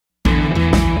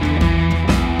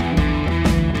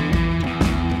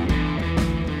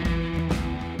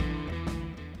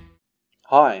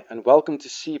Hi, and welcome to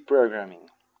C Programming.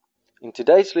 In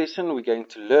today's lesson, we're going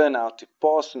to learn how to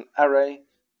pass an array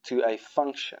to a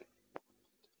function.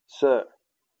 So,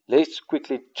 let's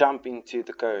quickly jump into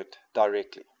the code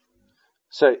directly.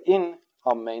 So, in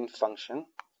our main function,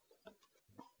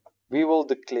 we will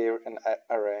declare an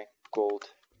array called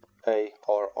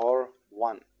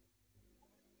ARR1.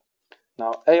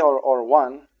 Now,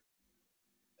 ARR1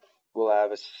 will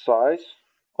have a size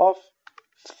of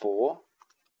 4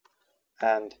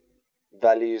 and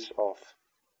values of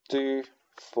 2,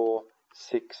 4,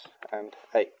 6, and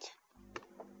 8.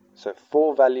 So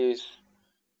 4 values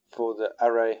for the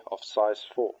array of size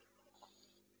 4.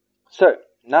 So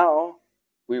now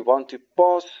we want to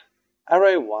pass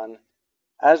array 1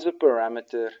 as a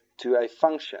parameter to a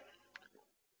function.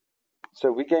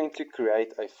 So we're going to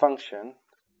create a function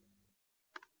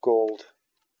called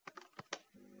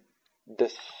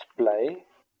display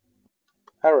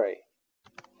array.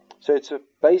 So it's a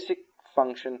basic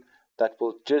function that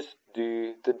will just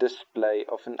do the display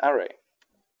of an array.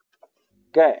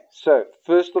 Okay, so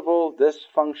first of all, this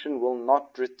function will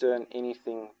not return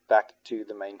anything back to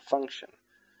the main function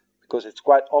because it's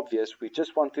quite obvious. We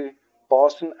just want to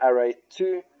pass an array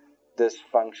to this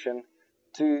function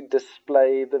to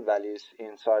display the values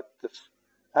inside this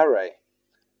array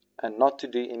and not to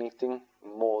do anything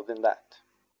more than that.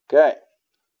 Okay,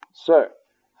 so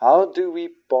how do we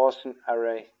pass an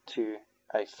array to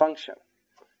a function?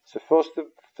 So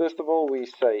first of all, we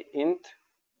say int,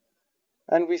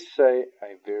 and we say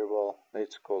a variable,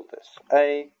 let's call this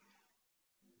a.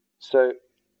 So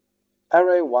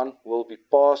array 1 will be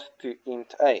passed to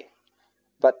int a,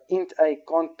 but int a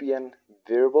can't be a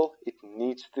variable, it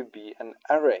needs to be an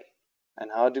array. And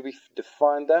how do we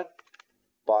define that?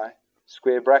 By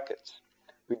square brackets.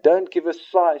 We don't give a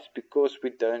size because we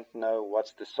don't know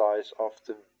what's the size of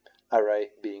the array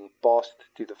being passed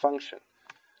to the function.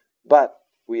 But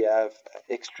we have an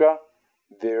extra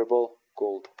variable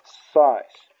called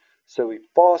size. So we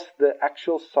pass the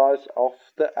actual size of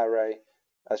the array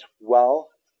as well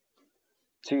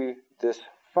to this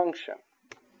function.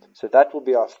 So that will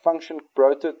be our function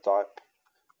prototype.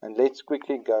 And let's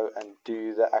quickly go and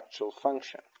do the actual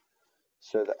function.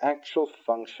 So the actual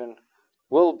function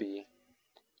will be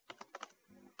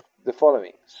the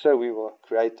following. So we will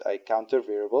create a counter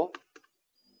variable.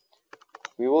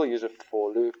 We will use a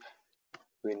for loop.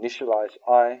 We initialize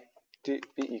I to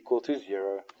be equal to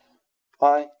 0.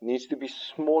 I needs to be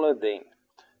smaller than.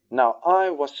 Now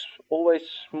I was always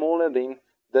smaller than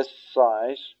the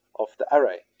size of the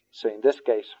array. So in this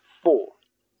case 4.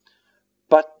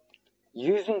 But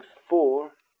using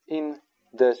 4 in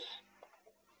this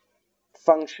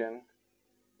function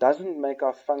doesn't make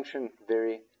our function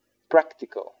very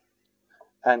practical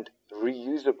and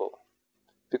reusable,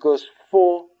 because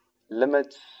 4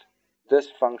 limits this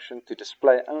function to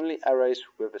display only arrays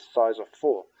with a size of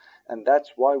 4, and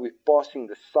that's why we're passing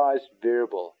the size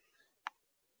variable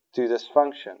to this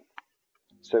function.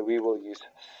 So we will use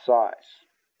size,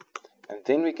 and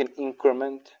then we can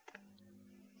increment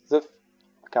the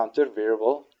counter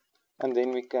variable, and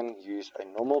then we can use a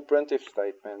normal printf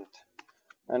statement,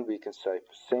 and we can say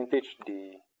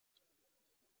 %d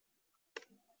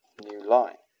new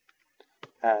line,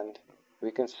 and we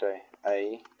can say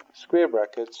a square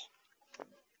brackets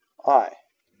I.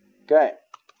 Okay,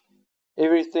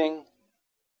 everything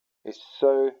is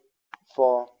so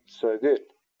far so good.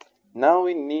 Now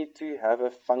we need to have a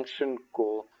function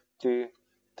call to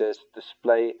this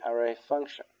display array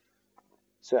function.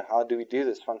 So how do we do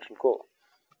this function call?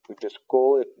 We just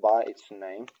call it by its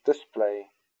name, display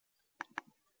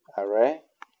array.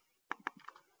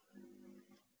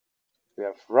 We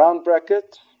have round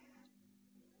brackets.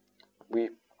 We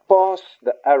pass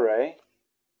the array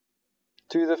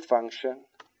to the function,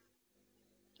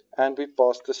 and we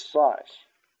pass the size.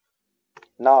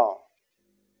 Now,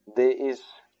 there is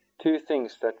two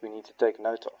things that we need to take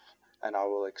note of, and I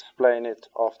will explain it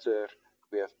after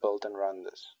we have built and run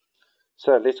this.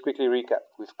 So let's quickly recap.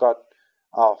 We've got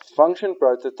our function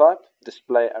prototype,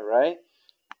 display array,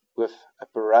 with a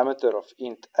parameter of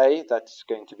int a, that's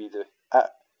going to be the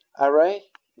array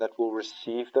that will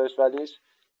receive those values,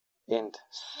 int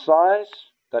size,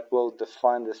 that will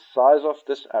define the size of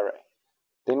this array.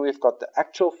 Then we've got the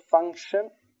actual function,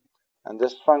 and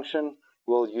this function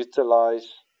will utilize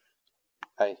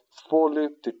a for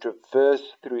loop to traverse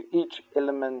through each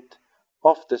element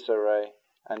of this array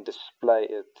and display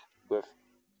it with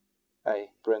a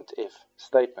printf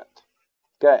statement.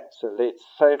 Okay, so let's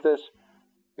save this.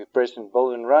 We press and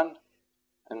build and run,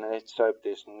 and let's hope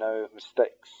there's no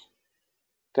mistakes.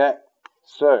 Okay,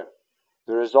 so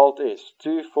the result is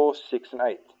 2, 4, 6, and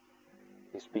 8.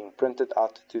 is being printed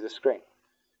out to the screen.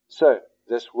 So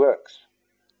this works.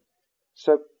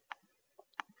 So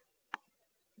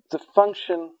the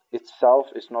function itself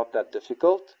is not that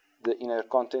difficult, the inner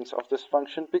contents of this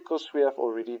function, because we have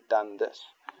already done this.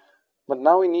 But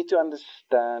now we need to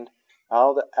understand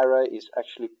how the array is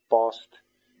actually passed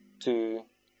to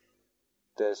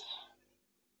this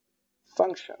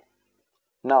function.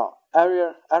 Now,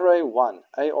 array1,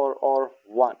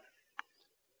 ARR1.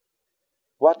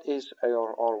 What is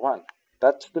ARR1?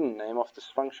 That's the name of this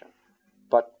function.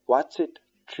 But what's it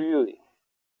truly?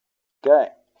 Okay,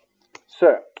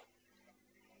 so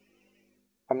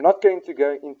I'm not going to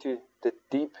go into the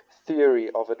deep theory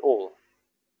of it all,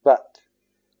 but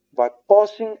by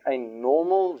passing a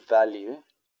normal value,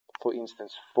 for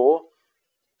instance 4,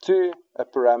 to a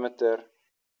parameter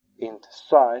int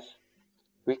size,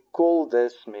 we call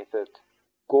this method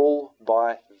call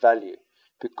by value,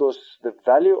 because the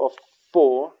value of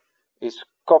 4 is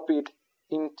copied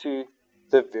into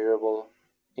the variable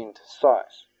int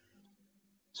size.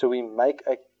 So we make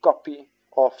a copy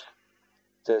of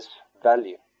this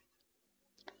value.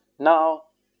 Now,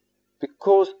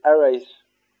 because arrays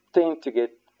tend to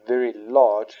get very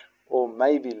large, or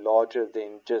maybe larger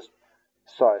than just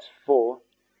size 4,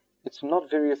 it's not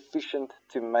very efficient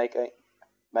to make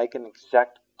an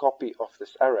exact copy of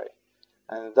this array.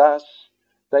 And thus,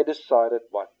 they decided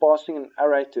by passing an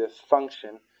array to a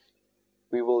function,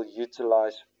 we will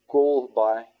utilize call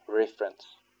by reference.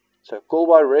 So call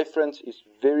by reference is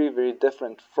very, very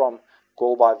different from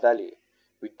call by value.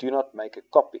 We do not make a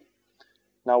copy.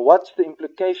 Now, what's the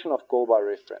implication of call by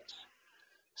reference?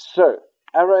 So,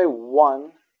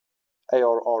 array1,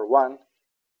 ARR1,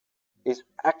 is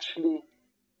actually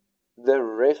the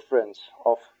reference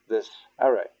of this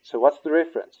array. So what's the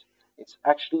reference? It's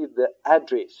actually the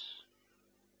address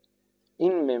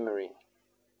in memory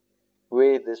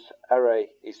where this array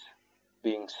is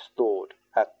being stored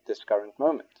at this current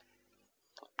moment.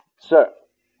 So,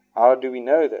 how do we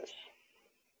know this?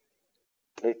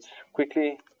 Let's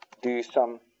quickly do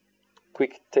some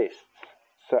quick tests.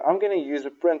 So I'm going to use a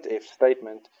printf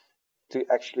statement to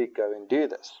actually go and do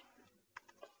this,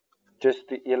 just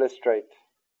to illustrate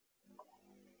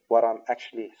what I'm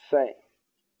actually saying.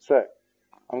 So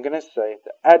I'm going to say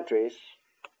the address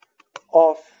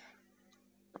of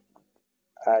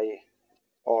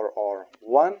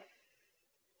ARR1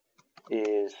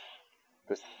 is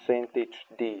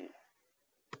 %d,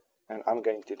 and I'm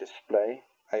going to display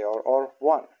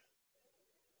ARR1.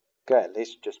 Okay,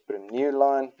 let's just put a new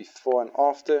line before and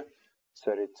after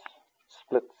so that it's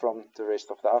split from the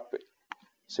rest of the output.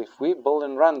 So if we build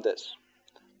and run this,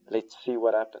 let's see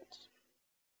what happens.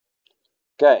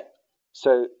 Okay,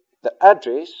 so the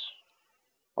address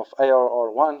of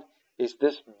ARR1 is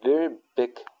this very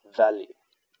big value,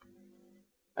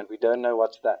 and we don't know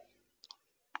what's that.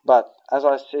 But as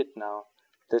I said now,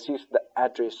 this is the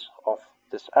address of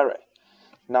this array.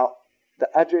 Now,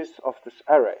 the address of this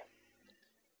array,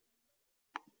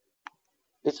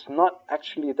 it's not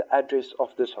actually the address of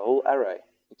this whole array.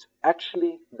 It's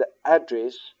actually the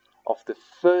address of the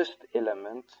first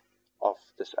element of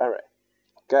this array.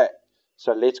 Okay,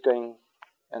 so let's go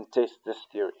and test this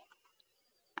theory.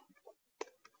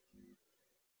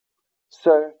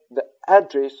 So the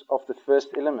address of the first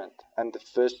element, and the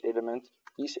first element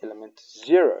is element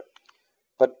 0.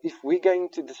 But if we're going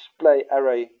to display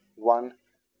array 1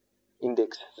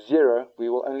 index 0, we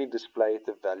will only display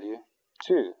the value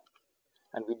 2.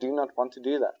 And we do not want to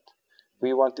do that.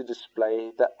 We want to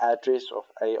display the address of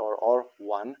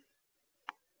ARR1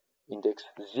 index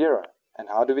 0. And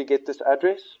how do we get this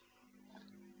address?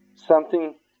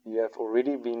 Something you have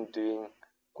already been doing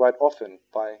quite often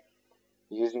by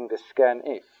using the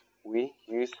scanf. We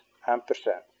use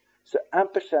ampersand. So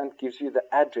ampersand gives you the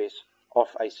address of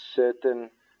a certain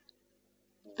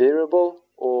variable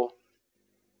or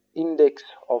index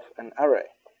of an array.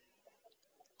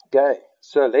 Okay,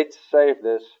 so let's save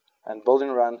this and build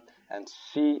and run and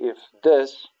see if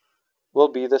this will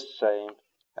be the same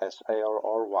as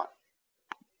ARR1.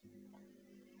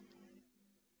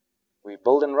 We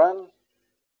build and run,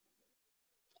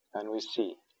 and we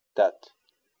see that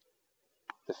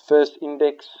the first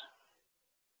index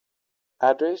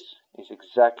address is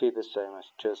exactly the same as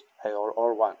just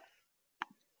ARR1.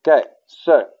 Okay,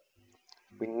 so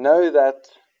we know that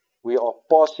we are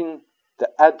passing the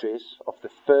address of the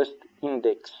first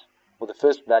index or the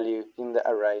first value in the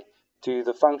array to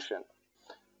the function.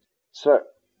 So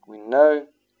we know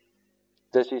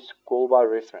this is call by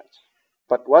reference.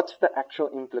 But what's the actual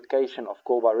implication of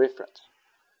call by reference?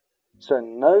 So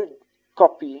no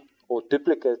copy or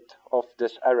duplicate of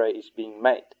this array is being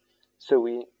made. So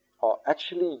we are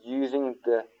actually using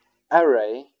the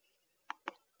array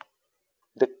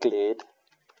declared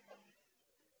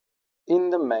in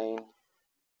the main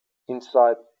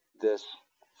inside this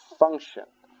function.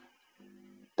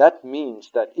 That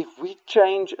means that if we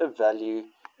change a value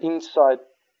inside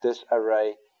this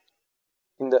array,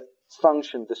 in the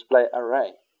function display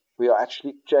array, we are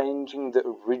actually changing the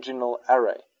original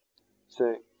array.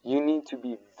 So you need to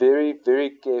be very, very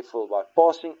careful by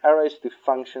passing arrays to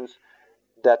functions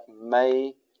that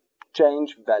may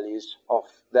change values of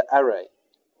the array,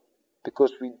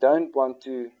 because we don't want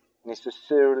to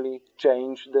necessarily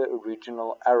change the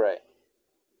original array.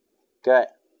 Okay.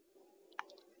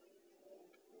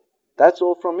 That's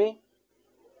all from me.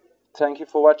 Thank you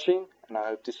for watching, and I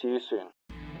hope to see you soon.